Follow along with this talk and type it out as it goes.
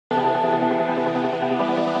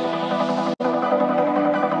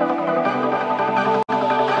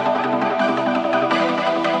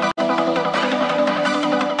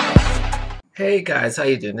Hey guys, how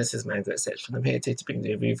you doing? This is Manga, and I'm here today to bring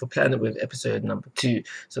the review for Planet with episode number 2.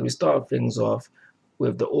 So we start things off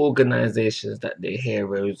with the organizations that the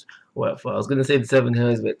heroes work for. I was going to say the 7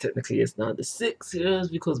 heroes, but technically it's now the 6 heroes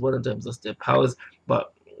because one of them lost their powers.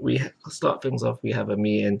 But we start things off. We have a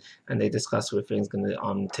meeting and they discuss where things going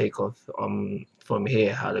to take off from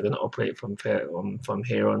here, how they're going to operate from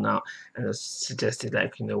here on out. And it's suggested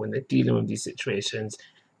when they're dealing with these situations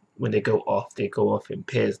when they go off in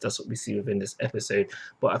pairs. That's what we see within this episode.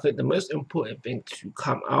 But I think the most important thing to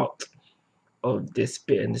come out of this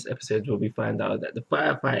bit in this episode where we find out that the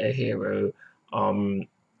firefighter hero,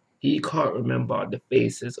 he can't remember the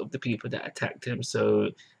faces of the people that attacked him. So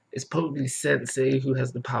it's probably Sensei who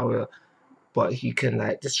has the power, but he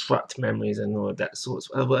can disrupt memories and all that sorts.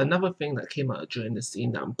 But another thing that came out during the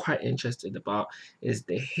scene that I'm quite interested about is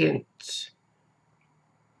the hint,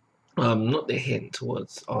 not the hint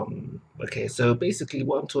towards okay, so basically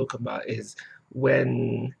what I'm talking about is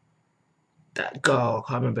when that girl, I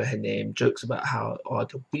can't remember her name, jokes about how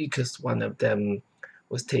the weakest one of them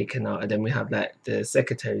was taken out, and then we have the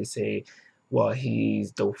secretary say, well,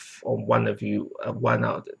 he's the one of you,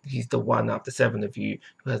 he's the one out of the 7 of you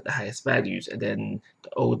who has the highest values. And then the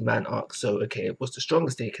old man asks, so okay, what's the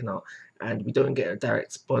strongest taken out? And we don't get a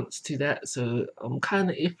direct response to that, so I'm kind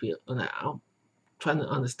of iffy on that. I'm trying to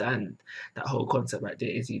understand that whole concept right there.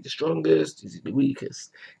 Is he the strongest? Is he the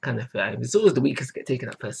weakest? Kind of thing. It's always the weakest to get taken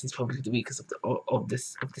out first. He's probably the weakest of the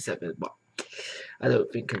 7, but I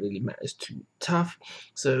don't think it really matters too tough.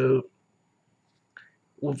 So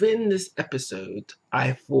within this episode,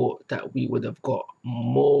 I thought that we would have got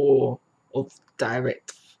more of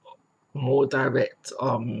more direct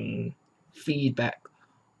feedback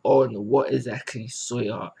on what exactly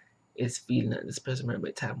Sawyer is feeling at this present moment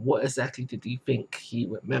in time. What exactly did he think he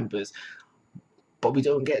remembers? But we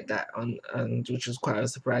don't get that, and which was quite a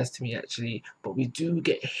surprise to me actually. But we do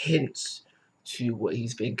get hints to what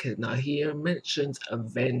he's thinking. Now he mentions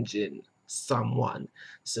avenging someone,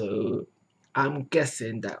 so I'm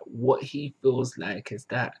guessing that what he feels like is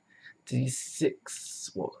that these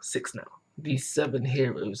 6 now, these 7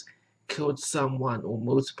 heroes killed someone or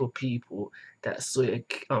multiple people that Sawyer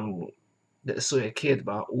cared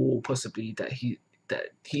about, or possibly that he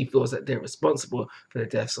feels that they're responsible for the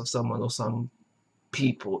deaths of someone or some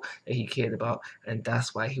people that he cared about, and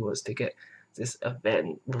that's why he wants to get this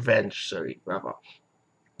revenge. Rather.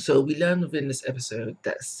 So we learn within this episode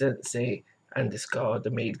that Sensei and this girl, the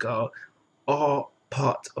maid girl, are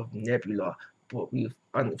part of Nebula. What we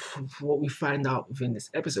find out within this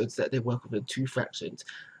episode is that they work within 2 factions.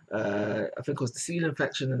 I think it was the Sealing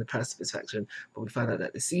faction and the Pacifist faction, but we find out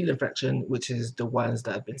that the Sealing faction, which is the ones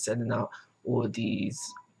that have been sending out all these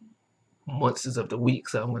monsters of the week,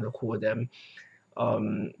 so I'm going to call them,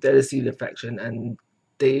 they're the Sealing faction, and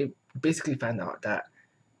they basically find out that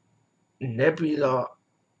Nebula,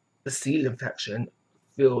 the Sealing faction,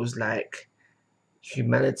 feels like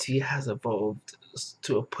humanity has evolved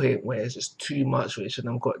to a point where it's just too much, which and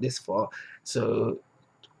I've got this far. So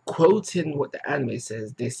quoting what the anime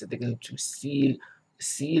says, they said they're going to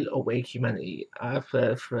seal away humanity. I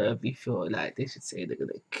forever feel like they should say they're going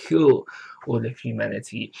to kill all of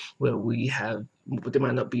humanity. Where we have, but they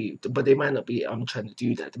might not be trying to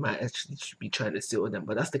do that. They might actually be trying to seal them.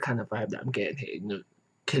 But that's the kind of vibe that I'm getting here.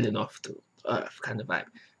 Killing off the Earth kind of vibe.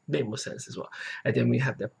 Made more sense as well. And then we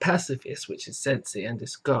have the pacifist, which is Sensei and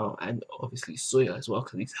this girl, and obviously Sawyer as well,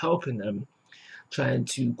 because he's helping them, trying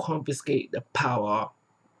to confiscate the power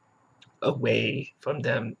away from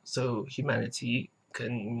them so humanity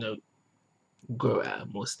can grow at a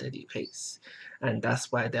more steady pace. And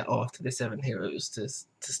that's why they're after the 7 heroes to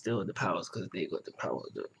steal the powers, because they got the power.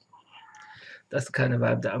 That's the kind of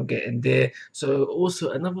vibe that I'm getting there. So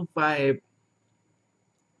also another vibe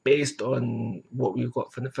based on what we've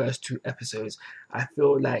got from the first 2 episodes, I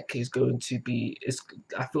feel like it's going to be.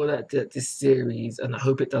 I feel like this series, and I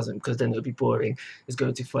hope it doesn't, because then it'll be boring, is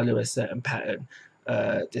going to follow a certain pattern.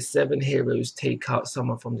 The 7 heroes take out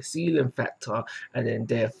someone from the Sealing factor, and then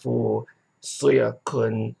therefore Sawyer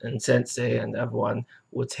Kun and Sensei and everyone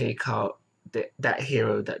will take out that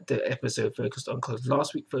hero that the episode focused on. Because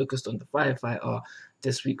last week focused on the firefighter,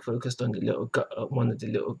 this week focused on the little one of the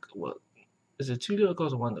little, well, is it 2 little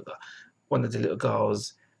girls or one of the little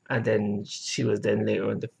girls, and then she was then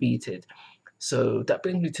later on defeated. So that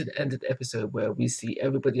brings me to the end of the episode where we see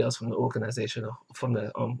everybody else from the organization, from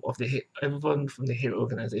the everyone from the hero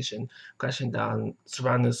organization crashing down,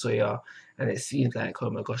 surrounding Sawyer, and it seems like,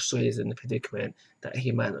 oh my gosh, Sawyer's in the predicament that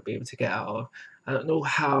he might not be able to get out of. I don't know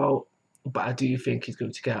how, but I do think he's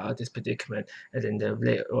going to get out of this predicament, and then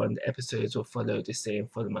later on the episodes will follow the same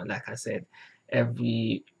format, like I said.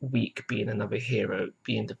 every week being another hero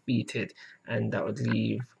being defeated, and that would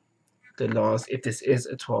leave the last, if this is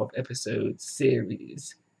a 12 episode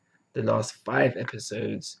series, the last 5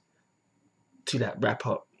 episodes to like wrap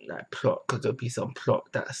up like plot, because there'll be some plot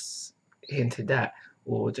that's hinted at,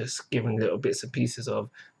 or just giving little bits and pieces of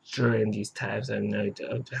during these times. And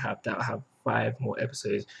to have 5 more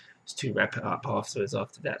episodes to wrap it up afterwards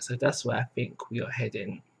after that. So that's where I think we are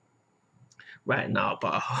heading right now.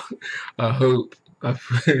 But I hope, I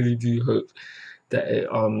really do hope that it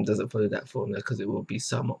doesn't follow that formula, because it will be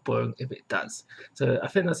somewhat boring if it does. So I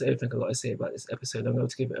think that's everything I got to say about this episode. I'm going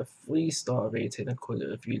to give it a 3-star rating and call it a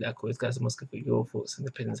review. Like always, guys, I'm asking for your thoughts and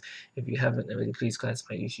opinions. If you haven't already, please guys,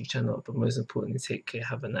 my YouTube channel. But most importantly, take care.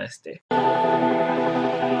 Have a nice day.